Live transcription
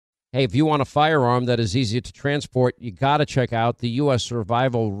Hey, if you want a firearm that is easy to transport, you got to check out the U.S.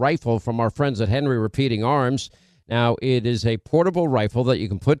 Survival Rifle from our friends at Henry Repeating Arms. Now, it is a portable rifle that you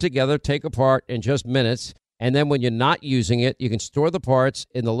can put together, take apart in just minutes. And then when you're not using it, you can store the parts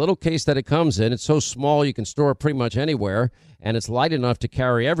in the little case that it comes in. It's so small you can store it pretty much anywhere, and it's light enough to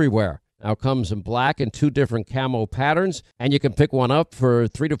carry everywhere. Now, it comes in black and 2 different camo patterns, and you can pick one up for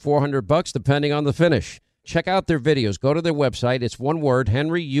 $300 to $400 depending on the finish. Check out their videos. Go to their website. It's one word,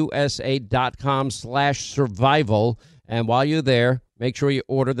 henryusa.com/survival. And while you're there, make sure you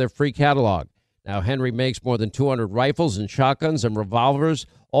order their free catalog. Now, Henry makes more than 200 rifles and shotguns and revolvers,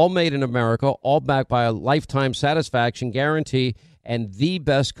 all made in America, all backed by a lifetime satisfaction guarantee and the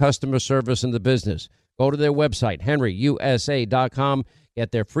best customer service in the business. Go to their website, henryusa.com.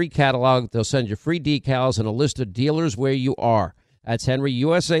 Get their free catalog. They'll send you free decals and a list of dealers where you are. That's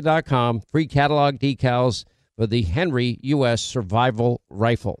henryusa.com. Free catalog decals for the Henry U.S. Survival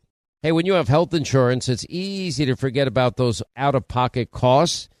Rifle. Hey, when you have health insurance, it's easy to forget about those out-of-pocket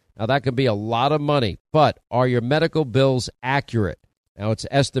costs. Now, that can be a lot of money, but are your medical bills accurate? Now, it's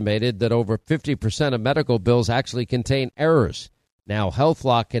estimated that over 50% of medical bills actually contain errors. Now,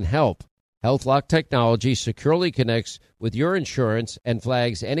 HealthLock can help. HealthLock technology securely connects with your insurance and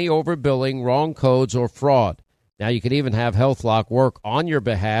flags any overbilling, wrong codes, or fraud. Now, you can even have HealthLock work on your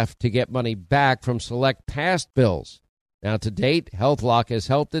behalf to get money back from select past bills. Now, to date, HealthLock has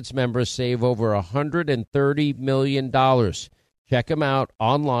helped its members save over $130 million. Check them out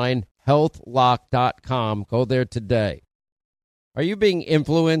online, healthlock.com. Go there today. Are you being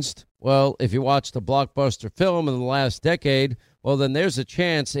influenced? Well, if you watched a blockbuster film in the last decade, well, then there's a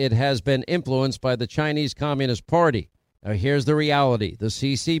chance it has been influenced by the Chinese Communist Party. Now, here's the reality. The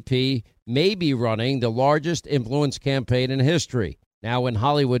CCP may be running the largest influence campaign in history. Now, in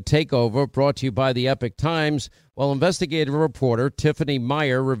Hollywood Takeover, brought to you by the Epic Times, well, investigative reporter Tiffany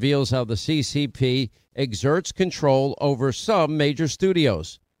Meyer reveals how the CCP exerts control over some major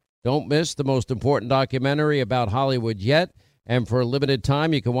studios. Don't miss the most important documentary about Hollywood yet. And for a limited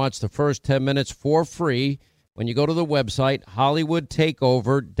time, you can watch the first 10 minutes for free when you go to the website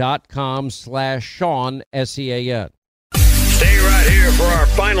hollywoodtakeover.com/Sean, SEAN. Stay right here for our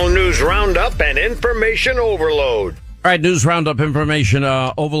final news roundup and information overload. All right, news roundup, information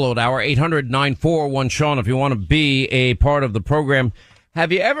overload hour, 800-941-SEAN if you want to be a part of the program.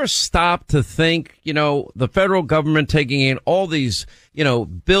 Have you ever stopped to think, the federal government taking in all these,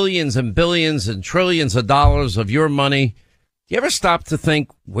 billions and billions and trillions of dollars of your money? Do you ever stop to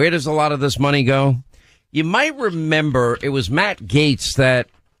think, where does a lot of this money go? You might remember it was Matt Gaetz that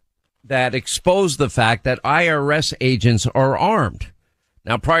exposed the fact that IRS agents are armed.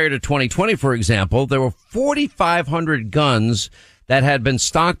 Now, prior to 2020, for example, there were 4,500 guns that had been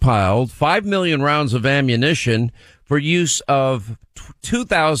stockpiled, 5 million rounds of ammunition for use of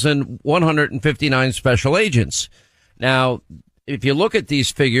 2,159 special agents. Now, if you look at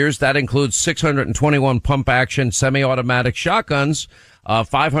these figures, that includes 621 pump-action semi-automatic shotguns,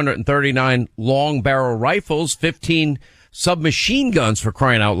 539 long-barrel rifles, 15 submachine guns, for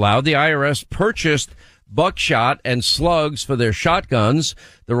crying out loud. The IRS purchased buckshot and slugs for their shotguns.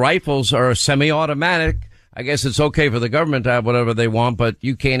 The rifles are semi-automatic. I guess it's okay for the government to have whatever they want, but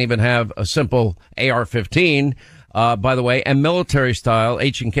you can't even have a simple AR-15, by the way, and military-style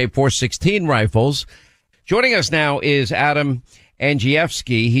H&K 416 rifles. Joining us now is Adam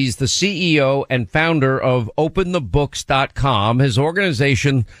Andrzejewski. He's the CEO and founder of OpenTheBooks.com. His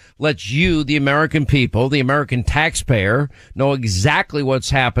organization lets you, the American people, the American taxpayer, know exactly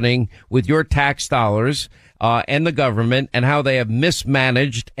what's happening with your tax dollars and the government and how they have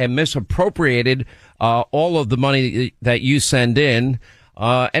mismanaged and misappropriated all of the money that you send in.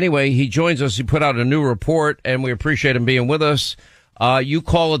 Anyway, he joins us. He put out a new report, and we appreciate him being with us. You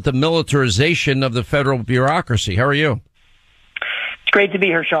call it the militarization of the federal bureaucracy. How are you? It's great to be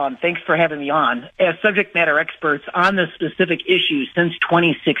here, Sean. Thanks for having me on. As subject matter experts on this specific issue since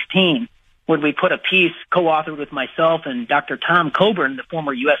 2016, when we put a piece co-authored with myself and Dr. Tom Coburn, the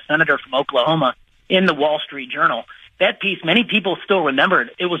former U.S. Senator from Oklahoma, in the Wall Street Journal. That piece, many people still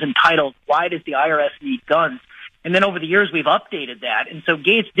remembered. It was entitled, "Why Does the IRS Need Guns?" And then over the years, we've updated that. And so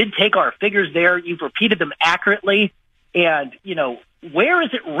Gaetz did take our figures there. You've repeated them accurately. And, where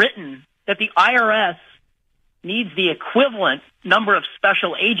is it written that the IRS needs the equivalent number of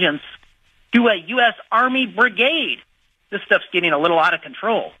special agents to a U.S. Army brigade? This stuff's getting a little out of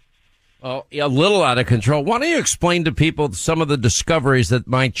control. Well, a little out of control. Why don't you explain to people some of the discoveries that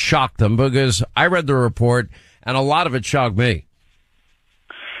might shock them? Because I read the report, and a lot of it shocked me.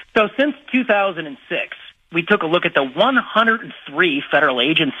 So since 2006, we took a look at the 103 federal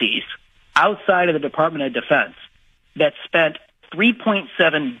agencies outside of the Department of Defense that spent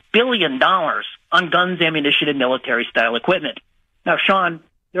 $3.7 billion on guns, ammunition, and military-style equipment. Now, Sean,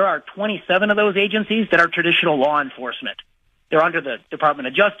 there are 27 of those agencies that are traditional law enforcement. They're under the Department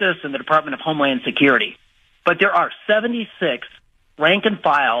of Justice and the Department of Homeland Security. But there are 76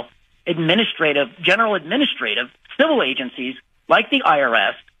 rank-and-file general administrative civil agencies like the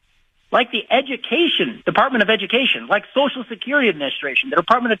IRS, like the Department of Education, like Social Security Administration, the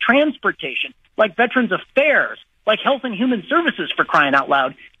Department of Transportation, like Veterans Affairs, like Health and Human Services, for crying out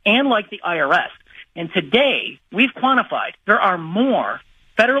loud, and like the IRS. And today, we've quantified there are more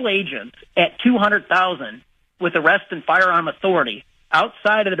federal agents at 200,000 with arrest and firearm authority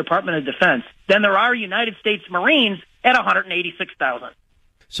outside of the Department of Defense than there are United States Marines at 186,000.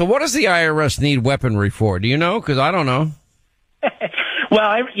 So what does the IRS need weaponry for? Do you know? Because I don't know.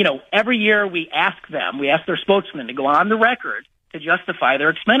 Well, every year we ask their spokesman to go on the record to justify their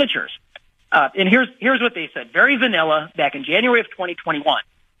expenditures. And here's what they said. Very vanilla, back in January of 2021.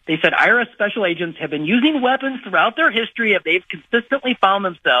 They said IRS special agents have been using weapons throughout their history as they've consistently found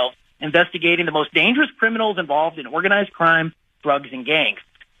themselves investigating the most dangerous criminals involved in organized crime, drugs, and gangs.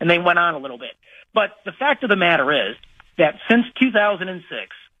 And they went on a little bit. But the fact of the matter is that since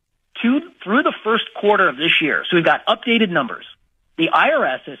 2006, through the first quarter of this year, so we've got updated numbers, the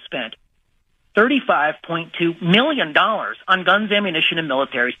IRS has spent $35.2 million on guns, ammunition, and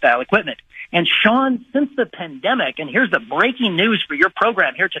military-style equipment. And, Sean, since the pandemic, and here's the breaking news for your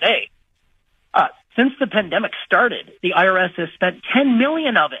program here today, since the pandemic started, the IRS has spent $10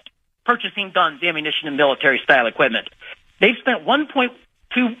 million of it purchasing guns, ammunition, and military-style equipment. They've spent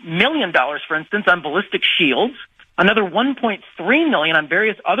 $1.2 million, for instance, on ballistic shields, another $1.3 million on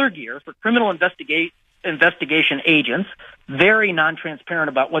various other gear for criminal investigation agents, very non-transparent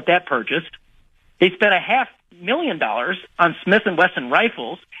about what that purchased. They spent $500,000 on Smith & Wesson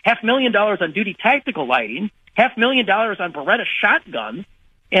rifles, $500,000 on duty tactical lighting, $500,000 on Beretta shotguns,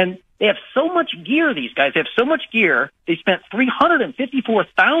 and they have so much gear, these guys. They have so much gear, they spent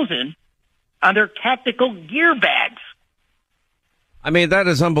 $354,000 on their tactical gear bags. I mean, that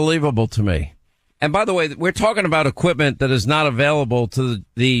is unbelievable to me. And by the way, we're talking about equipment that is not available to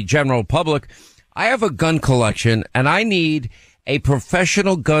the general public. I have a gun collection, and I need a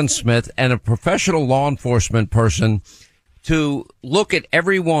professional gunsmith and a professional law enforcement person to look at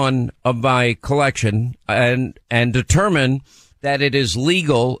every one of my collection and determine that it is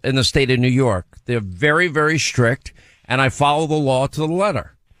legal in the state of New York. They're very, very strict, and I follow the law to the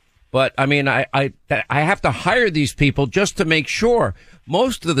letter. But I mean, I have to hire these people just to make sure.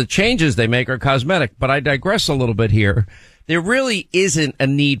 Most of the changes they make are cosmetic, but I digress a little bit here. There really isn't a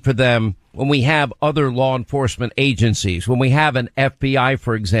need for them when we have other law enforcement agencies. When we have an FBI,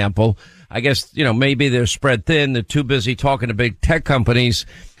 for example, I guess, maybe they're spread thin. They're too busy talking to big tech companies.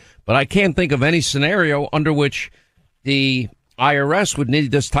 But I can't think of any scenario under which the IRS would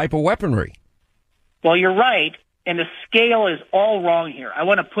need this type of weaponry. Well, you're right. And the scale is all wrong here. I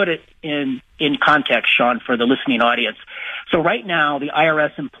want to put it in context, Sean, for the listening audience. So right now, the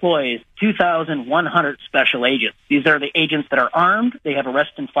IRS employs 2,100 special agents. These are the agents that are armed. They have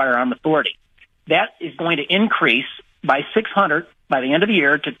arrest and firearm authority. That is going to increase by 600 by the end of the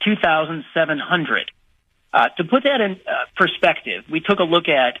year to 2,700. To put that in perspective, we took a look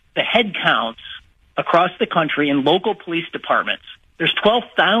at the head counts across the country in local police departments. There's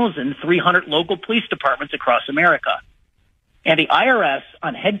 12,300 local police departments across America. And the IRS,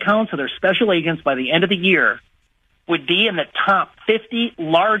 on head counts of their special agents by the end of the year, would be in the top 50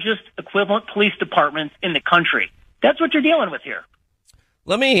 largest equivalent police departments in the country. That's what you're dealing with here.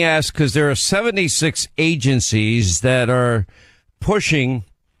 Let me ask, because there are 76 agencies that are pushing,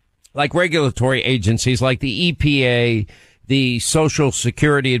 like regulatory agencies like the EPA, the Social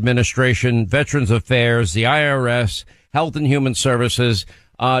Security Administration, Veterans Affairs, the IRS, Health and Human Services.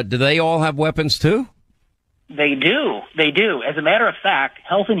 Do they all have weapons too? They do. They do. As a matter of fact,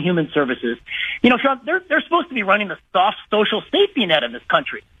 Health and Human Services, Sean, they're supposed to be running the soft social safety net in this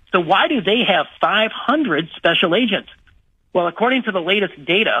country. So why do they have 500 special agents? Well, according to the latest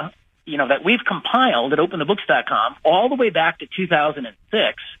data, that we've compiled at OpenTheBooks.com all the way back to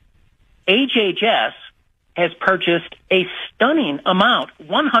 2006, HHS has purchased a stunning amount,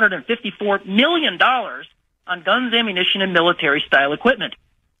 $154 million on guns, ammunition, and military-style equipment.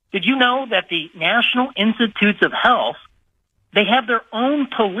 Did you know that the National Institutes of Health, they have their own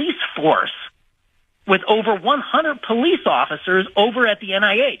police force with over 100 police officers over at the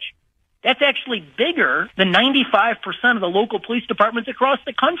NIH? That's actually bigger than 95% of the local police departments across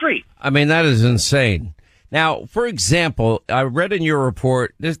the country. I mean, that is insane. Now, for example, I read in your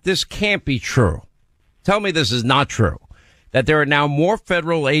report, this can't be true. Tell me this is not true, that there are now more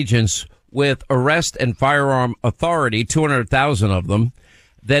federal agents with arrest and firearm authority, 200,000 of them.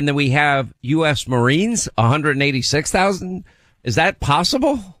 Then we have U.S. Marines, 186,000. Is that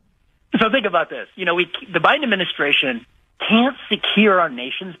possible? So think about this. You know, the Biden administration can't secure our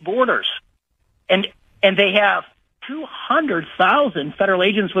nation's borders. And they have 200,000 federal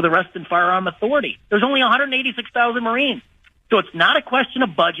agents with arrest and firearm authority. There's only 186,000 Marines. So it's not a question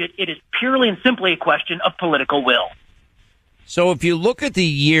of budget. It is purely and simply a question of political will. So if you look at the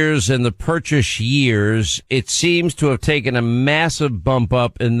years and the purchase years, it seems to have taken a massive bump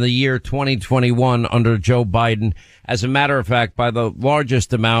up in the year 2021 under Joe Biden. As a matter of fact, by the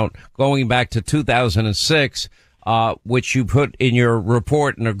largest amount going back to 2006, which you put in your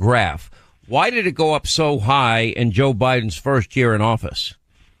report in a graph. Why did it go up so high in Joe Biden's first year in office?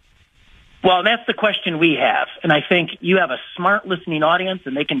 Well, that's the question we have, and I think you have a smart listening audience,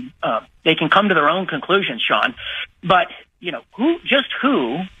 and they can come to their own conclusions, Sean. But you know, who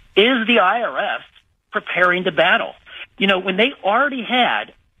is the IRS preparing to battle? You know, when they already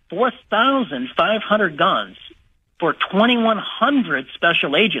had 4,500 guns for 2,100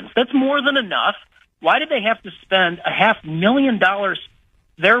 special agents, that's more than enough. Why did they have to spend $500,000?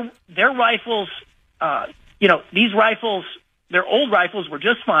 Their rifles, these rifles, their old rifles were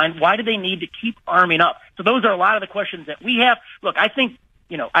just fine. Why do they need to keep arming up? So those are a lot of the questions that we have. Look, I think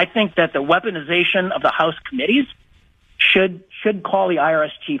that the weaponization of the House committees should call the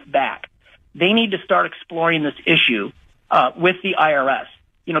IRS chief back. They need to start exploring this issue with the IRS.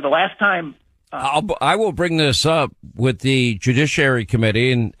 You know, the last time I will bring this up with the Judiciary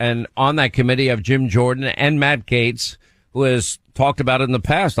Committee, and on that committee of Jim Jordan and Matt Gaetz, who has talked about it in the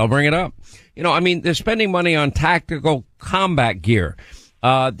past. I'll bring it up. You know, I mean, they're spending money on tactical combat gear.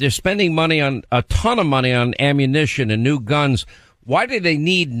 They're spending a ton of money on ammunition and new guns. Why do they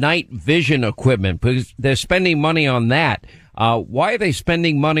need night vision equipment? Because they're spending money on that. Why are they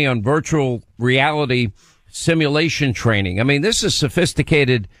spending money on virtual reality simulation training? I mean, this is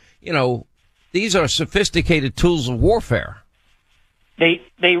sophisticated, these are sophisticated tools of warfare. They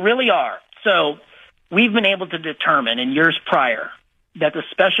really are. So we've been able to determine in years prior that the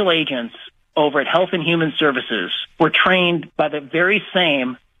special agents over at Health and Human Services were trained by the very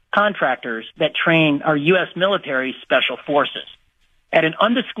same contractors that train our U.S. military special forces. At an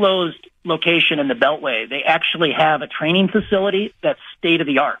undisclosed location in the Beltway, they actually have a training facility that's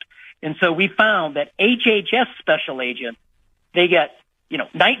state-of-the-art. And so we found that HHS special agents, they get,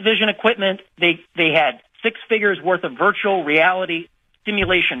 night vision equipment. They had 6 figures worth of virtual reality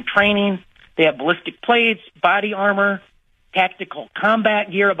simulation training. They have ballistic plates, body armor, tactical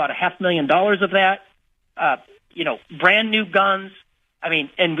combat gear, about $500,000 of that, brand new guns. I mean,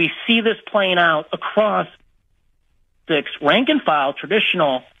 and we see this playing out across 6 rank and file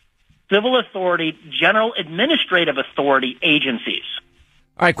traditional civil authority, general administrative authority agencies.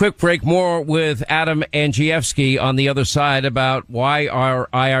 All right, quick break. More with Adam Andrzejewski on the other side about why our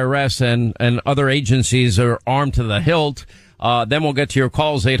IRS and other agencies are armed to the hilt. Then we'll get to your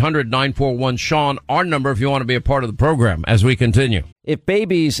calls, 800-941-SEAN, our number if you want to be a part of the program as we continue. If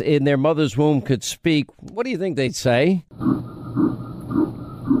babies in their mother's womb could speak, what do you think they'd say?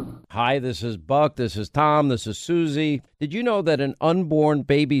 Hi, this is Buck, this is Tom, this is Susie. Did you know that an unborn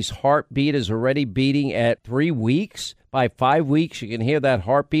baby's heartbeat is already beating at 3 weeks? By 5 weeks, you can hear that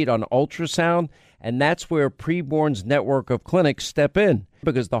heartbeat on ultrasound, and that's where Preborn's network of clinics step in,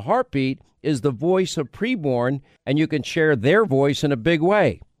 because the heartbeat is the voice of preborn, and you can share their voice in a big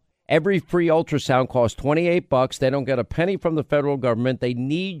way. Every free ultrasound costs $28. They don't get a penny from the federal government. They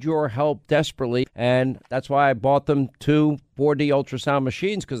need your help desperately, and that's why I bought them 2 4D ultrasound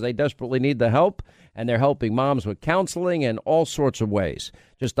machines, because they desperately need the help, and they're helping moms with counseling and all sorts of ways.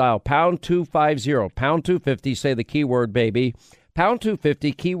 Just dial pound 250, pound 250, say the keyword baby, pound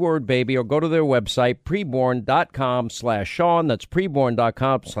 250, keyword baby, or go to their website, preborn.com/Sean. That's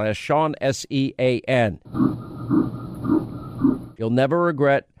preborn.com/Sean, SEAN. You'll never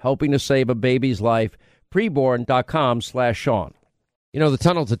regret helping to save a baby's life. Preborn.com/Sean. You know, the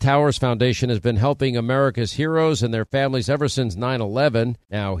Tunnel to Towers Foundation has been helping America's heroes and their families ever since 9/11.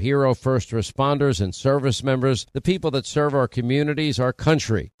 Now, hero first responders and service members, the people that serve our communities, our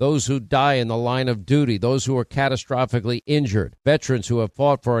country, those who die in the line of duty, those who are catastrophically injured, veterans who have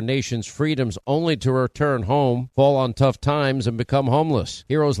fought for our nation's freedoms only to return home, fall on tough times, and become homeless.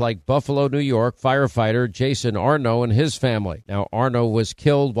 Heroes like Buffalo, New York firefighter Jason Arno and his family. Now, Arno was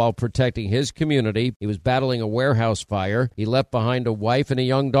killed while protecting his community. He was battling a warehouse fire. He left behind a wife and a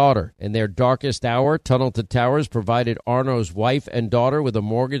young daughter. In their darkest hour, Tunnel to Towers provided Arno's wife and daughter with a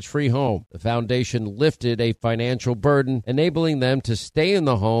mortgage-free home. The foundation lifted a financial burden, enabling them to stay in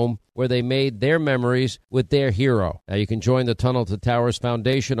the home where they made their memories with their hero. Now you can join the Tunnel to Towers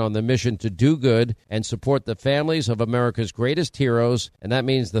Foundation on the mission to do good and support the families of America's greatest heroes, and that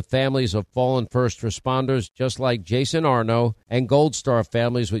means the families of fallen first responders just like Jason Arno, and Gold Star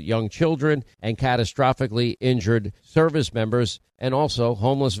families with young children and catastrophically injured service members, and also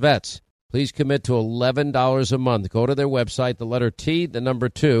homeless vets. Please commit to $11 a month. Go to their website, the letter T, the number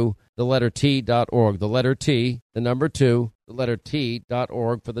 2, the letter T.org. The letter T, the number 2, the letter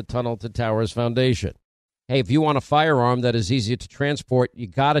T.org for the Tunnel to Towers Foundation. Hey, if you want a firearm that is easy to transport, you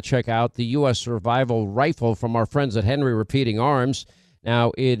got to check out the U.S. Survival Rifle from our friends at Henry Repeating Arms.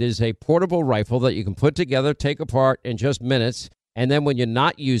 Now, it is a portable rifle that you can put together, take apart in just minutes. And then when you're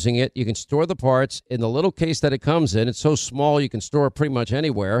not using it, you can store the parts in the little case that it comes in. It's so small you can store it pretty much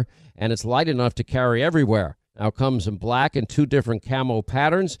anywhere, and it's light enough to carry everywhere. Now it comes in black and 2 different camo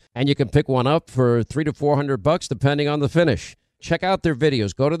patterns, and you can pick one up for $300 to $400 depending on the finish. Check out their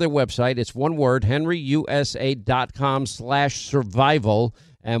videos. Go to their website. It's one word, henryusa.com/survival.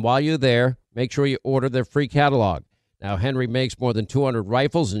 And while you're there, make sure you order their free catalog. Now, Henry makes more than 200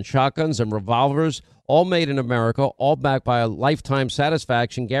 rifles and shotguns and revolvers, all made in America, all backed by a lifetime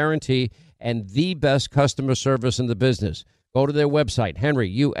satisfaction guarantee and the best customer service in the business. Go to their website,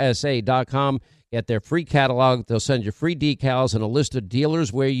 henryusa.com. Get their free catalog. They'll send you free decals and a list of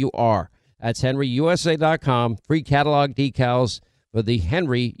dealers where you are. That's henryusa.com. Free catalog decals for the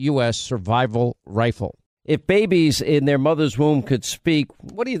Henry U.S. Survival Rifle. If babies in their mother's womb could speak,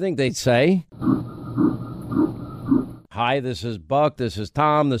 what do you think they'd say? Hi, this is Buck, this is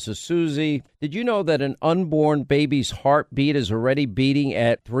Tom, this is Susie. Did you know that an unborn baby's heartbeat is already beating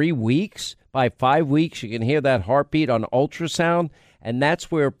at 3 weeks? By 5 weeks, you can hear that heartbeat on ultrasound, and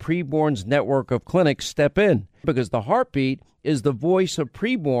that's where Preborn's network of clinics step in, because the heartbeat is the voice of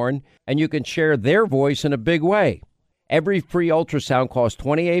preborn, and you can share their voice in a big way. Every free ultrasound costs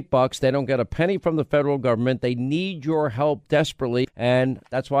 $28. They don't get a penny from the federal government. They need your help desperately, and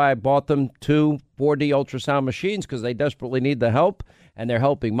that's why I bought them 2 4D ultrasound machines, because they desperately need the help, and they're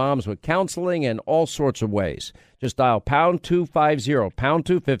helping moms with counseling and all sorts of ways. Just dial pound 250, pound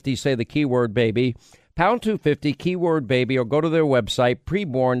 250, say the keyword baby, pound 250, keyword baby, or go to their website,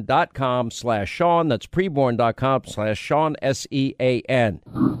 preborn.com/Sean. That's preborn.com/Sean, SEAN.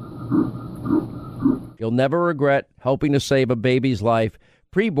 You'll never regret helping to save a baby's life.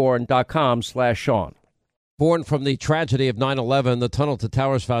 Preborn.com/Sean. Born from the tragedy of 9/11, the Tunnel to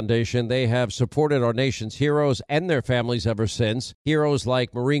Towers Foundation, they have supported our nation's heroes and their families ever since. Heroes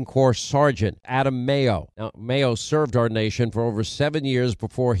like Marine Corps Sergeant Adam Mayo. Now, Mayo served our nation for over 7 years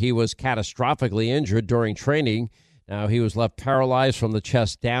before he was catastrophically injured during training. Now, he was left paralyzed from the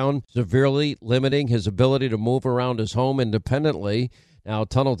chest down, severely limiting his ability to move around his home independently. Now,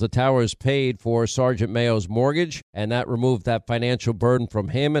 Tunnel to Towers paid for Sergeant Mayo's mortgage, and that removed that financial burden from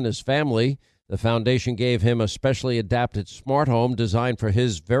him and his family. The foundation gave him a specially adapted smart home designed for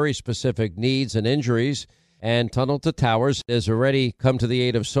his very specific needs and injuries. And Tunnel to Towers has already come to the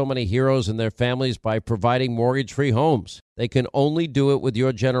aid of so many heroes and their families by providing mortgage-free homes. They can only do it with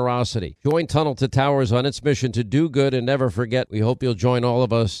your generosity. Join Tunnel to Towers on its mission to do good and never forget. We hope you'll join all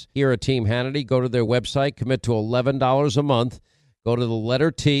of us here at Team Hannity. Go to their website, commit to $11 a month. Go to the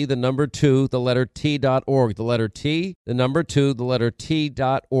letter T, the number 2, the letter T.org. The letter T, the number 2, the letter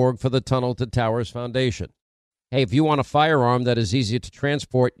T.org for the Tunnel to Towers Foundation. Hey, if you want a firearm that is easy to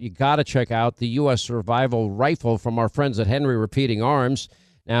transport, you got to check out the U.S. Survival Rifle from our friends at Henry Repeating Arms.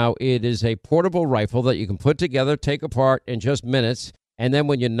 Now, it is a portable rifle that you can put together, take apart in just minutes. And then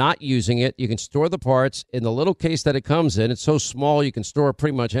when you're not using it, you can store the parts in the little case that it comes in. It's so small you can store it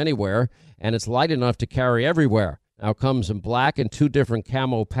pretty much anywhere, and it's light enough to carry everywhere. Now it comes in black and 2 different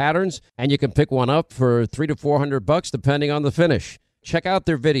camo patterns, and you can pick one up for $300 to $400 depending on the finish. Check out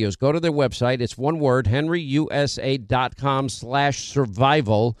their videos. Go to their website. It's one word,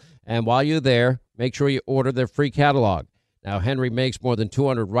 henryusa.com/survival. And while you're there, make sure you order their free catalog. Now, Henry makes more than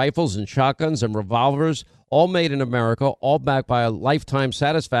 200 rifles and shotguns and revolvers, all made in America, all backed by a lifetime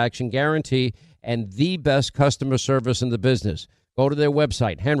satisfaction guarantee and the best customer service in the business. Go to their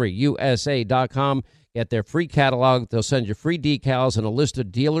website, henryusa.com. Get their free catalog. They'll send you free decals and a list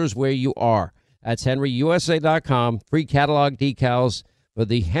of dealers where you are. That's henryusa.com. Free catalog decals for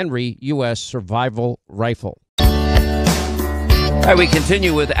the Henry U.S. Survival Rifle. All right, we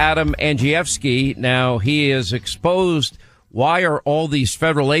continue with Adam Andrzejewski. Now, he is exposed. Why are all these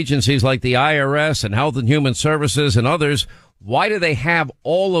federal agencies like the IRS and Health and Human Services and others, why do they have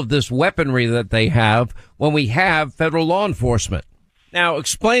all of this weaponry that they have when we have federal law enforcement? Now,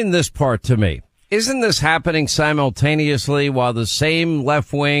 explain this part to me. Isn't this happening simultaneously while the same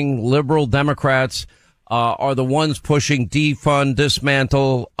left-wing liberal Democrats are the ones pushing defund,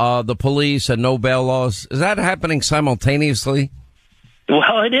 dismantle the police and no bail laws. Is that happening simultaneously?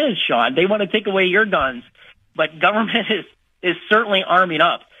 Well, it is, Sean. They want to take away your guns, but government is certainly arming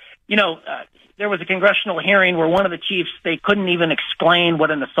up. There was a congressional hearing where one of the chiefs, they couldn't even explain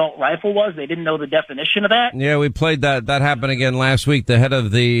what an assault rifle was. They didn't know the definition of that. Yeah, we played that. That happened again last week. The head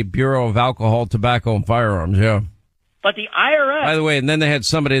of the Bureau of Alcohol, Tobacco, and Firearms, yeah. But the IRS... By the way, and then they had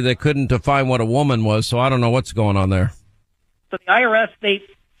somebody that couldn't define what a woman was, so I don't know what's going on there. So the IRS, they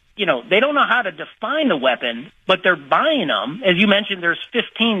don't know how to define the weapon, but they're buying them. As you mentioned, there's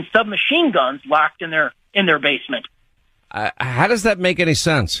 15 submachine guns locked in their basement. How does that make any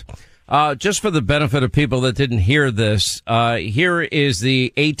sense? Just for the benefit of people that didn't hear this, here is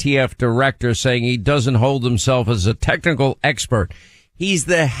the ATF director saying he doesn't hold himself as a technical expert. He's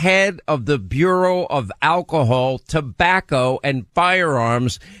the head of the Bureau of Alcohol, Tobacco, and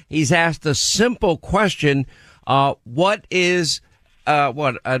Firearms. He's asked a simple question. What is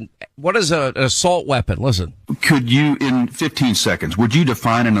an assault weapon? Listen. Could you, in 15 seconds, would you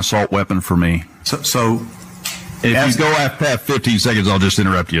define an assault weapon for me? So if you go past 15 seconds, I'll just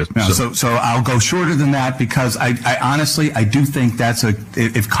interrupt you. No, so I'll go shorter than that because I honestly, I do think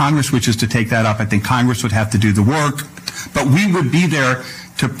if Congress wishes to take that up, I think Congress would have to do the work, but we would be there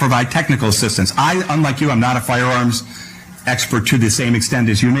to provide technical assistance. Unlike you, I'm not a firearms expert to the same extent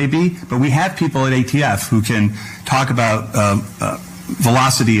as you may be, but we have people at ATF who can talk about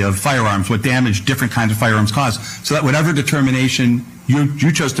velocity of firearms, what damage different kinds of firearms cause, so that whatever determination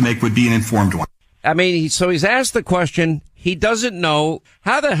you chose to make would be an informed one. I mean, so he's asked the question. He doesn't know.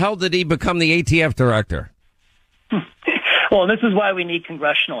 How the hell did he become the ATF director? Well, this is why we need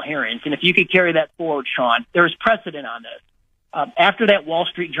congressional hearings. And if you could carry that forward, Sean, there's precedent on this. After that Wall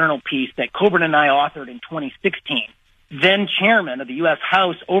Street Journal piece that Coburn and I authored in 2016, then chairman of the U.S.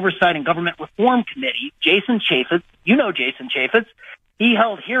 House Oversight and Government Reform Committee, Jason Chaffetz, Jason Chaffetz, he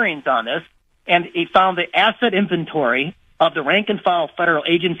held hearings on this, and he found the asset inventory of the rank and file federal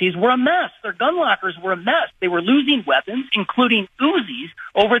agencies were a mess. Their gun lockers were a mess. They were losing weapons, including Uzis,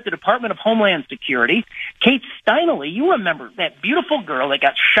 over at the Department of Homeland Security. Kate Steinle, you remember that beautiful girl that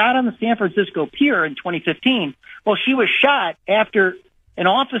got shot on the San Francisco Pier in 2015. Well, she was shot after an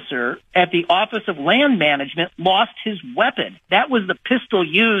officer at the Office of Land Management lost his weapon. That was the pistol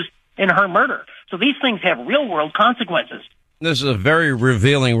used in her murder. So these things have real-world consequences. This is a very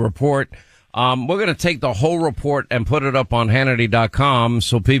revealing report. We're going to take the whole report and put it up on Hannity.com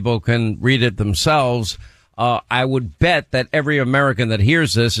so people can read it themselves. I would bet that every American that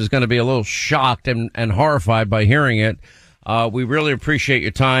hears this is going to be a little shocked and horrified by hearing it. We really appreciate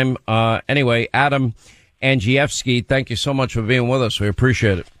your time. Anyway, Adam Andrzejewski, thank you so much for being with us. We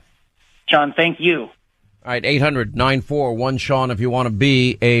appreciate it. John, thank you. All right, 800-941-SEAN if you want to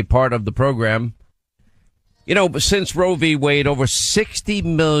be a part of the program. Since Roe v. Wade, over 60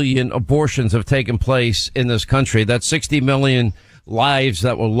 million abortions have taken place in this country. That's 60 million lives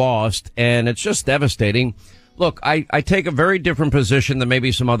that were lost, and it's just devastating. Look, I take a very different position than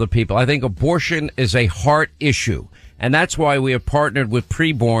maybe some other people. I think abortion is a heart issue, and that's why we have partnered with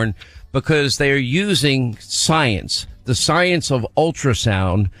Preborn, because they are using science, the science of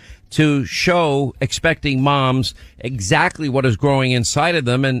ultrasound, to show expecting moms exactly what is growing inside of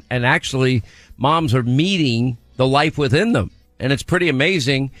them, and actually moms are meeting the life within them. And it's pretty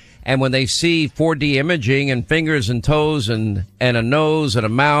amazing. And when they see 4D imaging and fingers and toes and a nose and a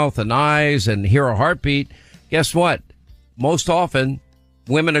mouth and eyes and hear a heartbeat, guess what? Most often,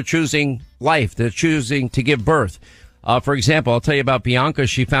 women are choosing life. They're choosing to give birth. For example, I'll tell you about Bianca.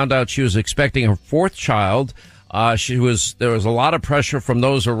 She found out she was expecting her fourth child. There was a lot of pressure from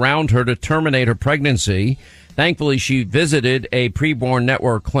those around her to terminate her pregnancy. Thankfully, she visited a preborn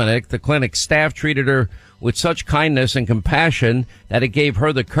network clinic. The clinic staff treated her with such kindness and compassion that it gave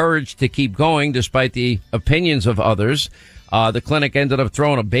her the courage to keep going despite the opinions of others. The clinic ended up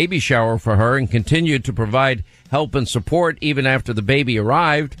throwing a baby shower for her and continued to provide help and support even after the baby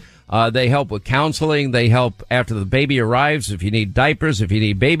arrived. They help with counseling. They help after the baby arrives. If you need diapers, if you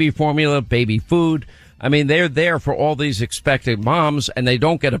need baby formula, baby food. I mean, they're there for all these expectant moms, and they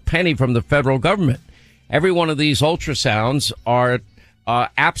don't get a penny from the federal government. Every one of these ultrasounds are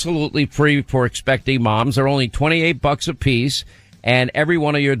absolutely free for expecting moms. They're only $28 a piece, and every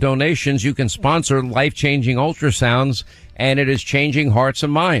one of your donations, you can sponsor life-changing ultrasounds, and it is changing hearts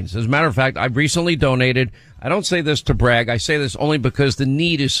and minds. As a matter of fact, I've recently donated. I don't say this to brag. I say this only because the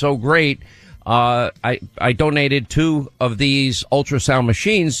need is so great. I donated 2 of these ultrasound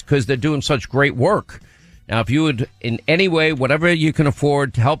machines because they're doing such great work. Now, if you would, in any way, whatever you can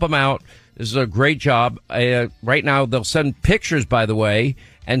afford to help them out, this is a great job. Right now, they'll send pictures, by the way,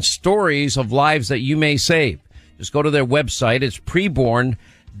 and stories of lives that you may save. Just go to their website. It's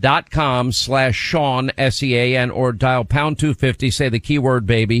preborn.com/Sean, SEAN, or dial pound 250, say the keyword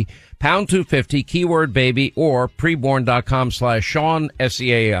baby, pound 250, keyword baby, or preborn.com/Sean,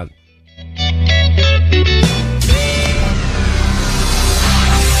 SEAN.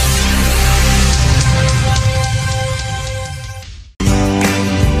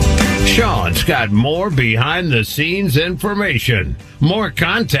 Sean's got more behind-the-scenes information, more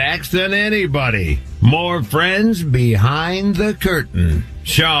contacts than anybody, more friends behind the curtain.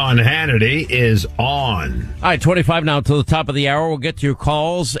 Sean Hannity is on. All right, 25 now to the top of the hour. We'll get to your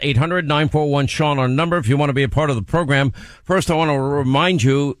calls. 800-941-SEAN, our number, if you want to be a part of the program. First, I want to remind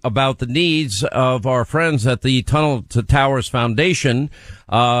you about the needs of our friends at the Tunnel to Towers Foundation.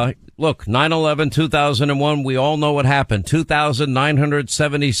 Look, 9/11, 2001, we all know what happened.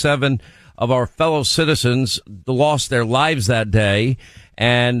 2,977 of our fellow citizens lost their lives that day,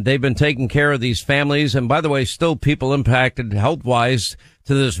 and they've been taking care of these families. And by the way, still people impacted health-wise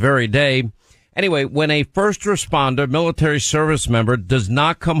to this very day. Anyway, when a first responder, military service member, does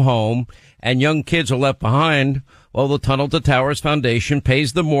not come home and young kids are left behind, well, the Tunnel to Towers Foundation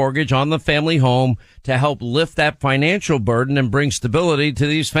pays the mortgage on the family home to help lift that financial burden and bring stability to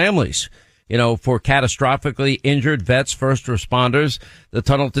these families. You know, for catastrophically injured vets, first responders, the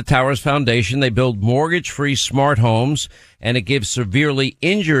Tunnel to Towers Foundation, they build mortgage-free smart homes, and it gives severely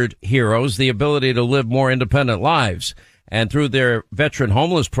injured heroes the ability to live more independent lives. And through their veteran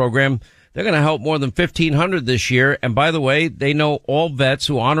homeless program, they're going to help more than 1,500 this year. And by the way, they know all vets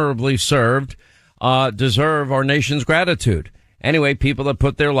who honorably served deserve our nation's gratitude. Anyway, people that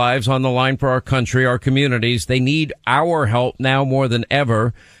put their lives on the line for our country, our communities, they need our help now more than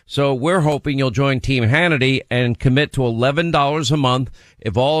ever. So we're hoping you'll join Team Hannity and commit to $11 a month.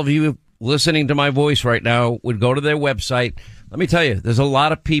 If all of you listening to my voice right now would go to their website, let me tell you, there's a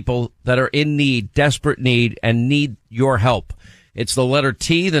lot of people that are in need, desperate need, and need your help. It's the letter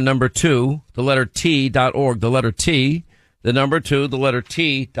T, the number 2, the letter T.org, the letter T, the number 2, the letter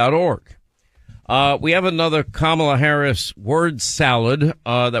T.org. We have another Kamala Harris word salad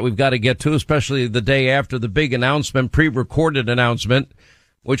that we've got to get to, especially the day after the big announcement, pre-recorded announcement,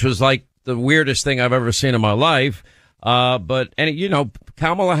 which was like the weirdest thing I've ever seen in my life. But you know,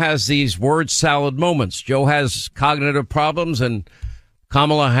 Kamala has these word salad moments. Joe has cognitive problems, and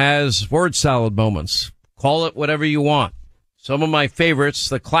Kamala has word salad moments. Call it whatever you want. Some of my favorites,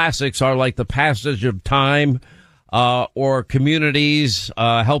 the classics, are like the passage of time, or communities,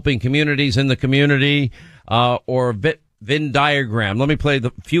 helping communities in the community, or Venn diagram. Let me play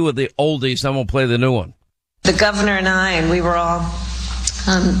the few of the oldies, then we'll play the new one. The governor and I, and we were all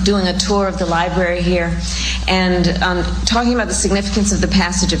doing a tour of the library here, and talking about the significance of the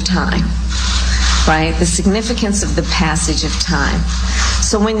passage of time, right? The significance of the passage of time.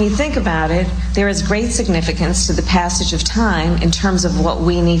 So when you think about it, there is great significance to the passage of time in terms of what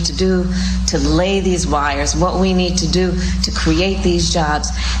we need to do to lay these wires, what we need to do to create these jobs.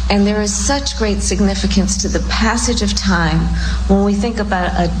 And there is such great significance to the passage of time when we think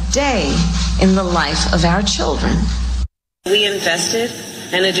about a day in the life of our children. We invested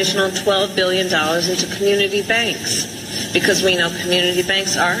an additional $12 billion into community banks because we know community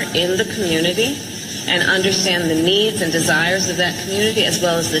banks are in the community and understand the needs and desires of that community as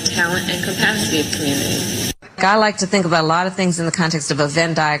well as the talent and capacity of community. I like to think about a lot of things in the context of a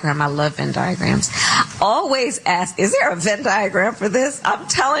Venn diagram. I love Venn diagrams. Always ask, is there a Venn diagram for this? I'm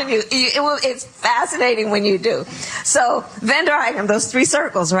telling you, it's fascinating when you do. So, Venn diagram, those 3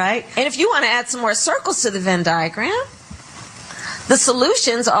 circles, right? And if you want to add some more circles to the Venn diagram, the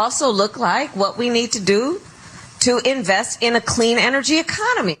solutions also look like what we need to do to invest in a clean energy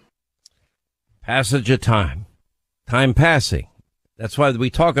economy. Passage of time. Time passing. That's why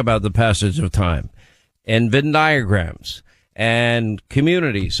we talk about the passage of time. And Venn diagrams. And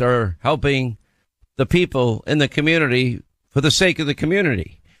communities are helping the people in the community for the sake of the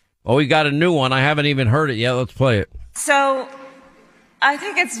community. Well, we got a new one. I haven't even heard it yet. Let's play it. So I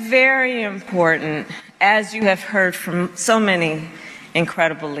think it's very important, as you have heard from so many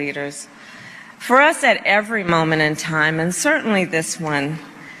incredible leaders, for us at every moment in time, and certainly this one,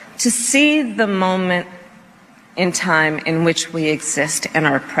 to see the moment in time in which we exist and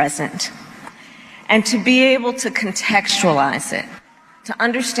are present, and to be able to contextualize it, to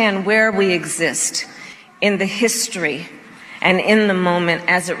understand where we exist in the history and in the moment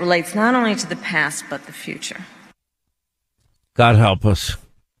as it relates not only to the past but the future. God help us.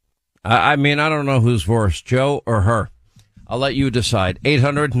 I mean, I don't know who's worse, Joe or her. I'll let you decide.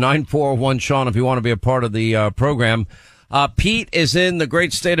 800-941-SEAN if you want to be a part of the program. Pete is in the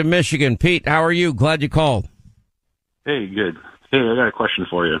great state of Michigan. Pete, how are you? Glad you called. Hey, good. Hey, I got a question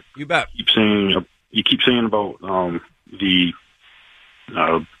for you. You bet. You keep saying about the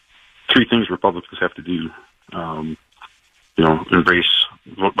 3 things Republicans have to do. Embrace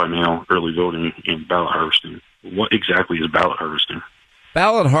vote by mail, early voting, and ballot harvesting. What exactly is ballot harvesting?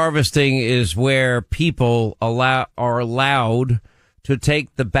 Ballot harvesting is where people are allowed to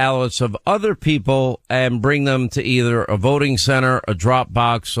take the ballots of other people and bring them to either a voting center, a drop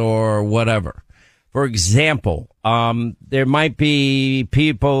box, or whatever. For example, there might be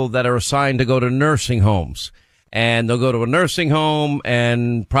people that are assigned to go to nursing homes, and they'll go to a nursing home,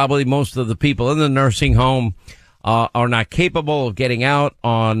 and probably most of the people in the nursing home are not capable of getting out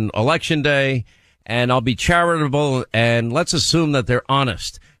on election day. And I'll be charitable, and let's assume that they're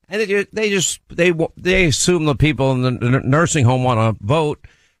honest. And they assume the people in the nursing home want to vote,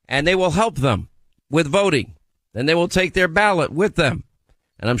 and they will help them with voting. Then they will take their ballot with them.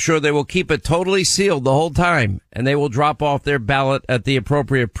 And I'm sure they will keep it totally sealed the whole time, and they will drop off their ballot at the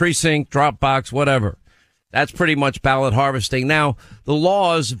appropriate precinct, drop box, whatever. That's pretty much ballot harvesting. Now, the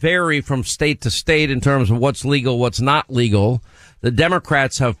laws vary from state to state in terms of what's legal, what's not legal. The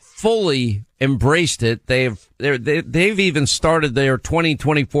Democrats have fully embraced it. They've even started their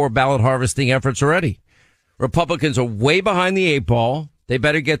 2024 ballot harvesting efforts already. Republicans are way behind the 8 ball. They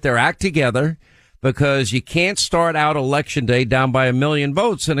better get their act together, because you can't start out election day down by 1 million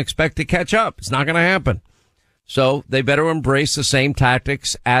votes and expect to catch up. It's not going to happen. So they better embrace the same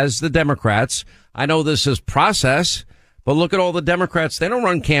tactics as the Democrats. I know this is process, but look at all the Democrats. They don't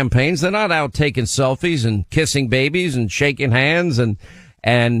run campaigns. They're not out taking selfies and kissing babies and shaking hands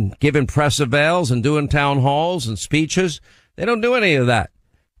and giving press avails and doing town halls and speeches. They don't do any of that.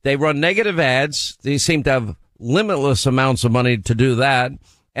 They run negative ads. They seem to have limitless amounts of money to do that.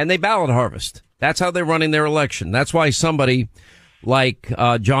 And they ballot harvest. That's how they're running their election. That's why somebody like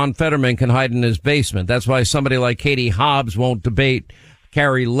John Fetterman can hide in his basement. That's why somebody like Katie Hobbs won't debate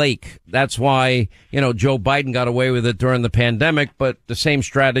Carrie Lake. That's why, Joe Biden got away with it during the pandemic, but the same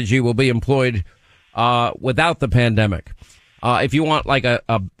strategy will be employed without the pandemic. If you want like a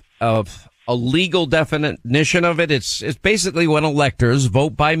legal definition of it, it's basically when electors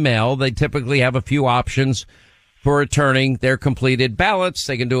vote by mail. They typically have a few options for returning their completed ballots.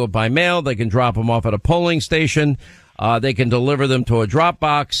 They can do it by mail. They can drop them off at a polling station. They can deliver them to a drop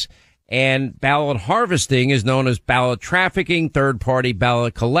box. And ballot harvesting is known as ballot trafficking, third-party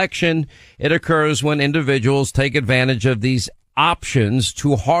ballot collection. It occurs when individuals take advantage of these options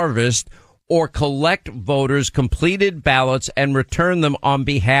to harvest or collect voters' completed ballots and return them on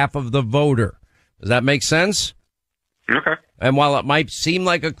behalf of the voter. Does that make sense? Okay. And while it might seem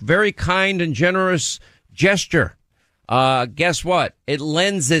like a very kind and generous gesture, guess what? It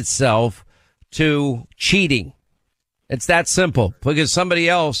lends itself to cheating. It's that simple, because somebody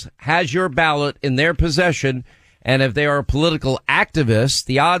else has your ballot in their possession, and if they are a political activist,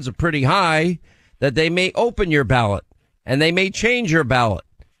 the odds are pretty high that they may open your ballot and they may change your ballot,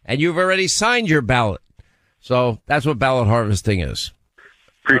 and you've already signed your ballot. So that's what ballot harvesting is.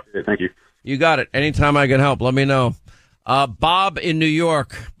 Appreciate it. Thank you. You got it. Anytime I can help, let me know. Bob in New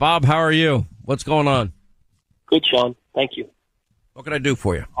York. Bob, how are you? What's going on? Good, Sean. Thank you. What can I do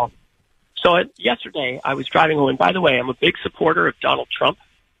for you? So yesterday I was driving home, and by the way, I'm a big supporter of Donald Trump.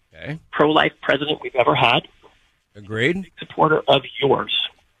 Okay. Pro-life president we've ever had. Agreed. Big supporter of yours.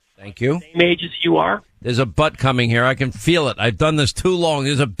 Thank you. Same age as you are. There's a butt coming here. I can feel it. I've done this too long.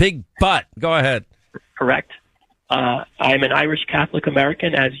 There's a big butt. Go ahead. Correct. I'm an Irish Catholic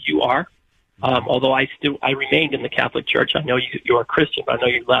American, as you are. Although I remained in the Catholic Church. I know you're a Christian, but I know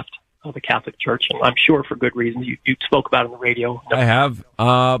you left the Catholic Church, and I'm sure for good reason. You spoke about it on the radio. I have,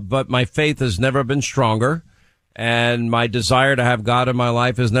 but my faith has never been stronger, and my desire to have God in my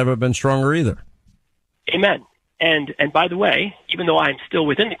life has never been stronger either. Amen. And by the way, even though I'm still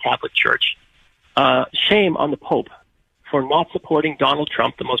within the Catholic Church, shame on the Pope for not supporting Donald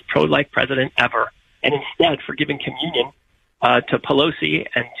Trump, the most pro-life president ever, and instead for giving communion to Pelosi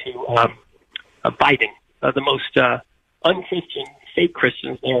and to Biden, the most unchristian, fake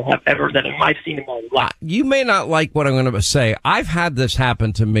Christians there have ever that I've seen in my life. You may not like what I'm going to say. I've had this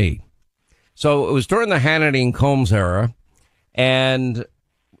happen to me. So it was during the Hannity and Combs era, and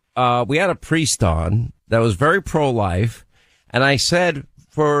we had a priest on that was very pro-life, and I said,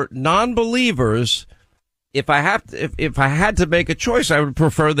 for non-believers, if I had to make a choice, I would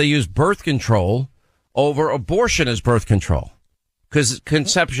prefer they use birth control over abortion as birth control, because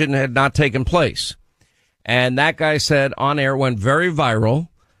conception had not taken place. And that guy said on air, went very viral,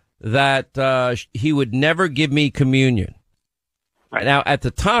 that he would never give me communion. Right. Now, at the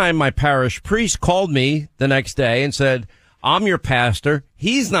time, my parish priest called me the next day and said, I'm your pastor.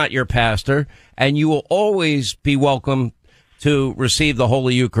 He's not your pastor. And you will always be welcome to receive the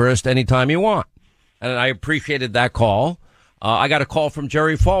Holy Eucharist anytime you want. And I appreciated that call. I got a call from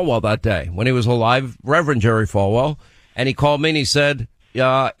Jerry Falwell that day when he was alive, Reverend Jerry Falwell, and he called me and he said,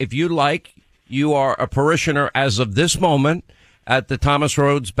 if you like, you are a parishioner as of this moment at the Thomas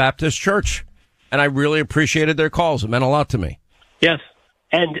Rhodes Baptist Church. And I really appreciated their calls. It meant a lot to me. Yes.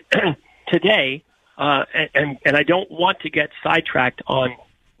 And today, and I don't want to get sidetracked on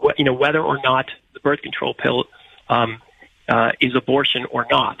whether or not the birth control pill is abortion or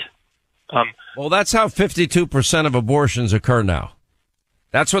not. Well, that's how 52% of abortions occur now.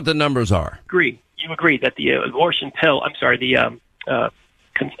 That's what the numbers are. You agree that the abortion pill,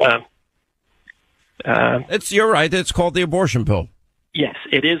 you're right. It's called the abortion pill. Yes,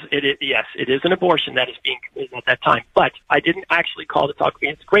 it is. Yes, it is an abortion that is being committed at that time. But I didn't actually call to talk.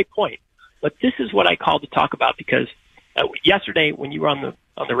 It's a great point. But this is what I called to talk about because yesterday when you were on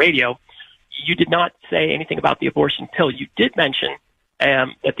the radio, you did not say anything about the abortion pill. You did mention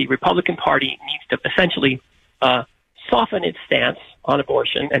that the Republican Party needs to essentially soften its stance on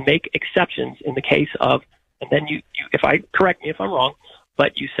abortion and make exceptions in the case of. And then you correct me if I'm wrong,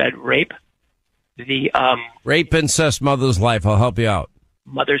 but you said rape. Rape, incest, mother's life. I'll help you out.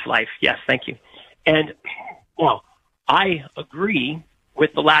 Mother's life. Yes, thank you. And, well, I agree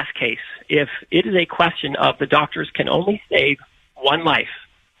with the last case. If it is a question of the doctors can only save one life,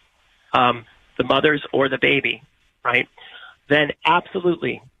 the mother's or the baby, right, then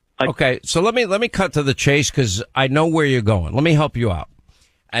absolutely. Okay, so let me cut to the chase because I know where you're going. Let me help you out.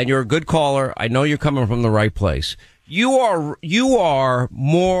 And you're a good caller. I know you're coming from the right place. You are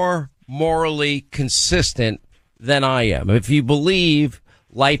more morally consistent than I am. If you believe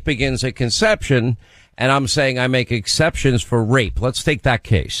life begins at conception, and I'm saying I make exceptions for rape. Let's take that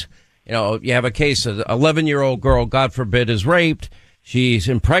case. You have a case of an 11-year-old girl, God forbid, is raped. She's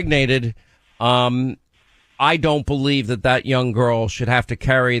impregnated. I don't believe that young girl should have to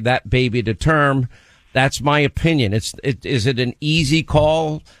carry that baby to term. That's my opinion. Is it an easy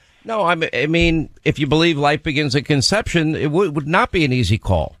call? No, I mean, if you believe life begins at conception, it would not be an easy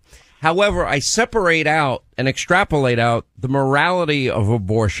call. However, I separate out and extrapolate out the morality of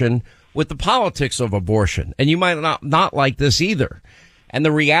abortion with the politics of abortion. And you might not like this either. And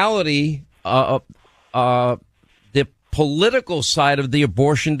the reality, the political side of the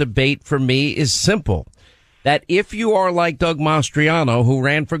abortion debate for me is simple. That if you are like Doug Mastriano, who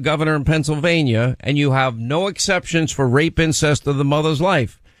ran for governor in Pennsylvania, and you have no exceptions for rape, incest, or the mother's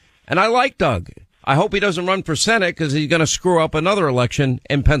life. And I like Doug. I hope he doesn't run for Senate because he's going to screw up another election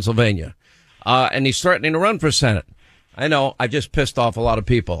in Pennsylvania. And he's threatening to run for Senate. I know. I just pissed off a lot of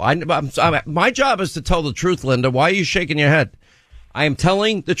people. My job is to tell the truth, Linda. Why are you shaking your head? I am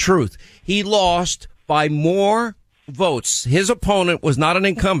telling the truth. He lost by more votes. His opponent was not an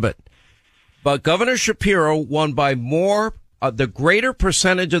incumbent, but Governor Shapiro won by more, the greater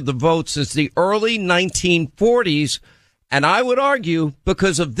percentage of the votes since the early 1940s. And I would argue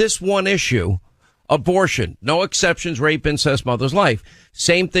because of this one issue. Abortion, no exceptions, rape, incest, mother's life.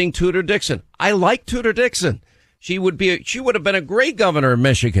 Same thing, Tudor Dixon. I like Tudor Dixon. She would have been a great governor of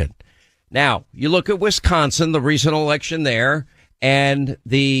Michigan. Now, you look at Wisconsin, the recent election there, and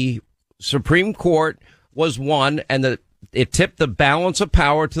the Supreme Court was won, and it tipped the balance of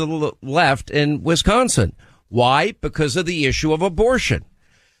power to the left in Wisconsin. Why? Because of the issue of abortion.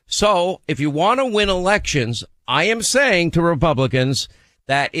 So, if you want to win elections, I am saying to Republicans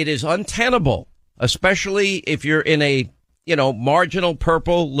that it is untenable, especially if you're in a, marginal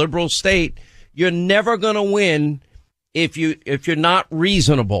purple liberal state. You're never going to win if you're not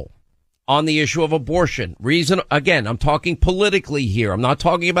reasonable on the issue of abortion. Again, I'm talking politically here. I'm not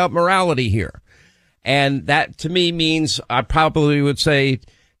talking about morality here. And that to me means I probably would say,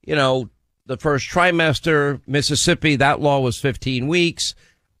 the first trimester, Mississippi, that law was 15 weeks.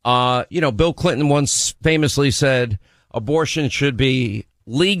 Bill Clinton once famously said abortion should be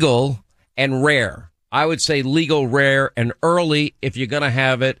legal and rare. I would say legal, rare, and early if you're going to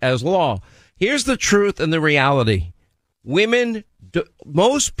have it as law. Here's the truth and the reality.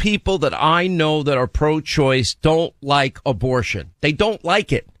 Most people that I know that are pro-choice don't like abortion. They don't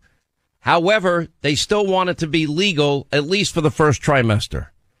like it. However, they still want it to be legal, at least for the first trimester.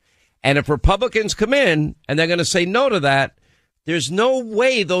 And if Republicans come in and they're going to say no to that, there's no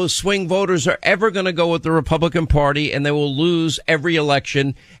way those swing voters are ever going to go with the Republican Party, and they will lose every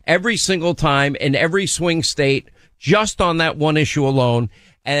election, every single time in every swing state, just on that one issue alone.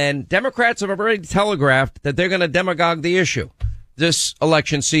 And Democrats have already telegraphed that they're going to demagogue the issue this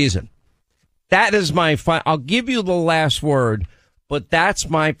election season. That is I'll give you the last word, but that's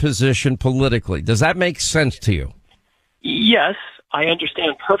my position politically. Does that make sense to you? Yes, I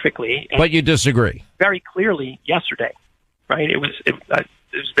understand perfectly. But you disagree. Very clearly yesterday. right? It was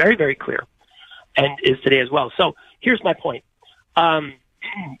very, very clear, and is today as well. So here's my point. I'm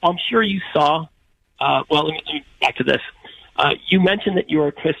sure you saw. Let me back to this. You mentioned that you're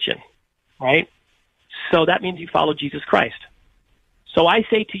a Christian, right? So that means you follow Jesus Christ. So I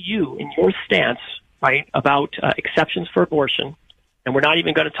say to you, in your stance, right, about exceptions for abortion, and we're not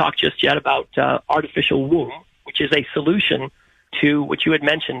even going to talk just yet about artificial womb, which is a solution to what you had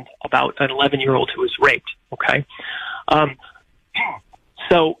mentioned about an 11-year-old who was raped, okay?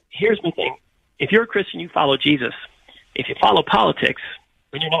 So here's my thing. If you're a Christian, you follow Jesus. If you follow politics,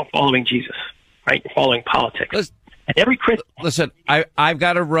 then you're not following Jesus, right? You're following politics. And every Christian... Listen, I've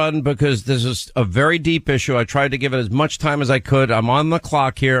got to run because this is a very deep issue. I tried to give it as much time as I could. I'm on the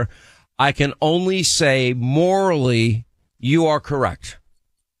clock here. I can only say morally, you are correct.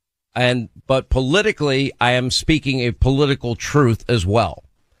 But politically, I am speaking a political truth as well.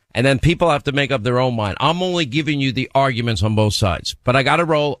 And then people have to make up their own mind. I'm only giving you the arguments on both sides. But I got to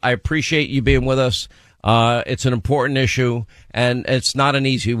roll. I appreciate you being with us. It's an important issue, and it's not an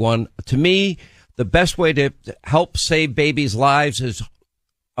easy one. To me, the best way to help save babies' lives is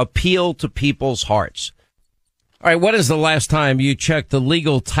appeal to people's hearts. All right, when is the last time you checked the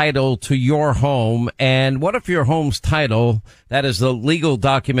legal title to your home? And what if your home's title, that is the legal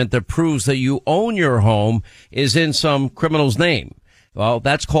document that proves that you own your home, is in some criminal's name? Well,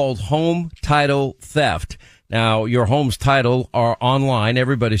 that's called home title theft. Now, your home's title are online.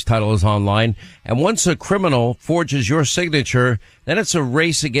 Everybody's title is online. And once a criminal forges your signature, then it's a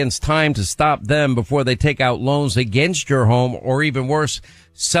race against time to stop them before they take out loans against your home, or even worse,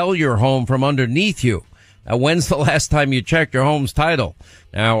 sell your home from underneath you. Now, when's the last time you checked your home's title?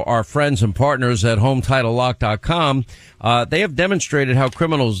 Now, our friends and partners at HomeTitleLock.com, they have demonstrated how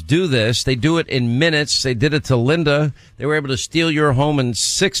criminals do this. They do it in minutes. They did it to Linda. They were able to steal your home in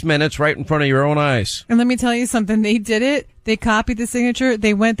 6 minutes right in front of your own eyes. And let me tell you something. They did it. They copied the signature.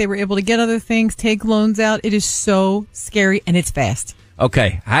 They were able to get other things, take loans out. It is so scary, and it's fast.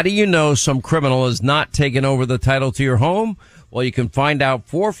 Okay. How do you know some criminal is not taking over the title to your home? Well, you can find out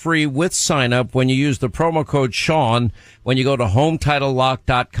for free with sign up when you use the promo code Sean when you go to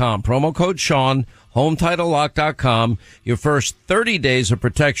HomeTitleLock.com. Promo code Sean, HomeTitleLock.com. Your first 30 days of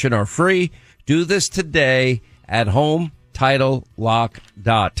protection are free. Do this today at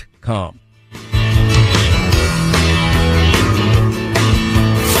HomeTitleLock.com.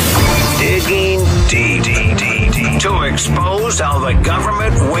 Digging deep to expose how the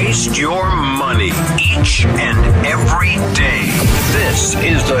government wastes your money each and every day. This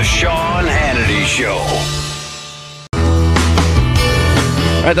is the Sean Hannity Show.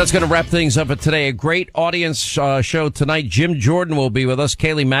 All right, that's going to wrap things up at today. A great audience show tonight. Jim Jordan will be with us.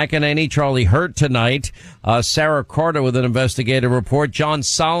 Kayleigh McEnany, Charlie Hurt tonight. Sarah Carter with an investigative report. John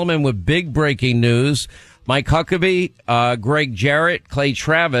Solomon with big breaking news. Mike Huckabee, Greg Jarrett, Clay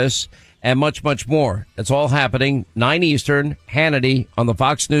Travis, and much, much more. It's all happening. 9 Eastern, Hannity on the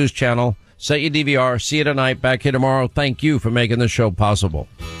Fox News Channel. Set your DVR. See you tonight. Back here tomorrow. Thank you for making the show possible.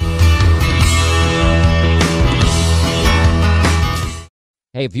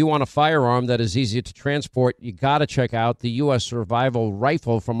 Hey, if you want a firearm that is easy to transport, you got to check out the U.S. Survival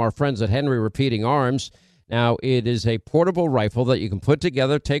Rifle from our friends at Henry Repeating Arms. Now, it is a portable rifle that you can put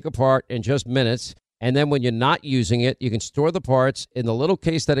together, take apart in just minutes. And then when you're not using it, you can store the parts in the little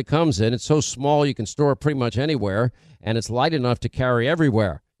case that it comes in. It's so small you can store it pretty much anywhere, and it's light enough to carry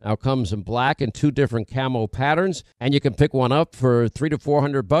everywhere. Now, it comes in black and 2 different camo patterns, and you can pick one up for $300 to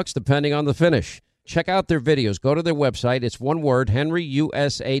 $400 depending on the finish. Check out their videos. Go to their website. It's one word,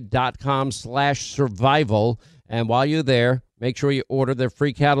 henryusa.com/survival. And while you're there, make sure you order their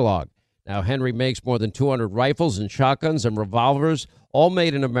free catalog. Now, Henry makes more than 200 rifles and shotguns and revolvers, all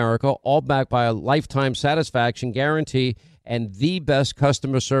made in America, all backed by a lifetime satisfaction guarantee and the best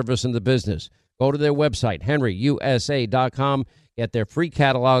customer service in the business. Go to their website, henryusa.com. Get their free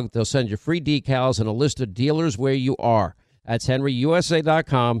catalog. They'll send you free decals and a list of dealers where you are. That's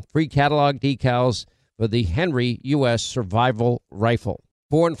henryusa.com. Free catalog decals for the Henry U.S. Survival Rifle.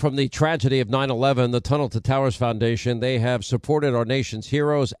 Born from the tragedy of 9/11, the Tunnel to Towers Foundation, they have supported our nation's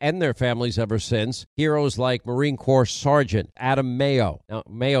heroes and their families ever since. Heroes like Marine Corps Sergeant Adam Mayo. Now,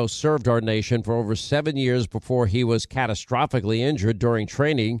 Mayo served our nation for over 7 years before he was catastrophically injured during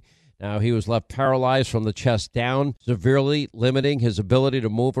training. Now, he was left paralyzed from the chest down, severely limiting his ability to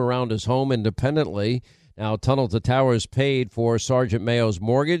move around his home independently. Now, Tunnel to Towers paid for Sergeant Mayo's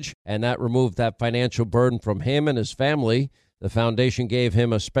mortgage, and that removed that financial burden from him and his family. The foundation gave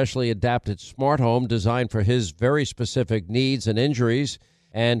him a specially adapted smart home designed for his very specific needs and injuries.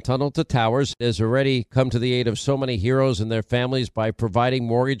 And Tunnel to Towers has already come to the aid of so many heroes and their families by providing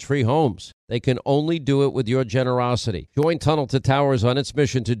mortgage-free homes. They can only do it with your generosity. Join Tunnel to Towers on its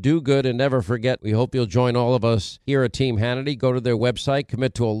mission to do good and never forget. We hope you'll join all of us here at Team Hannity. Go to their website,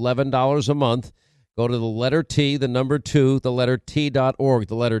 commit to $11 a month. Go to the letter T, the number 2, the letter T.org.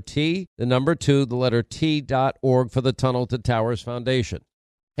 The letter T, the number 2, the letter T.org for the Tunnel to Towers Foundation.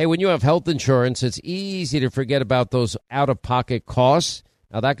 Hey, when you have health insurance, it's easy to forget about those out-of-pocket costs.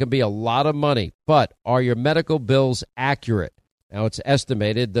 Now, that can be a lot of money, but are your medical bills accurate? Now, it's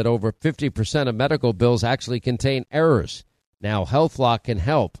estimated that over 50% of medical bills actually contain errors. Now, HealthLock can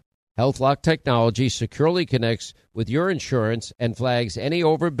help. HealthLock technology securely connects with your insurance and flags any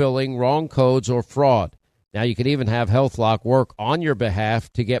overbilling, wrong codes, or fraud. Now, you can even have HealthLock work on your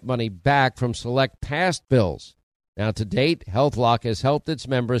behalf to get money back from select past bills. Now, to date, HealthLock has helped its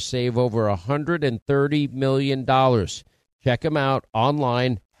members save over $130 million. Check them out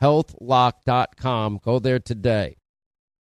online, healthlock.com. Go there today.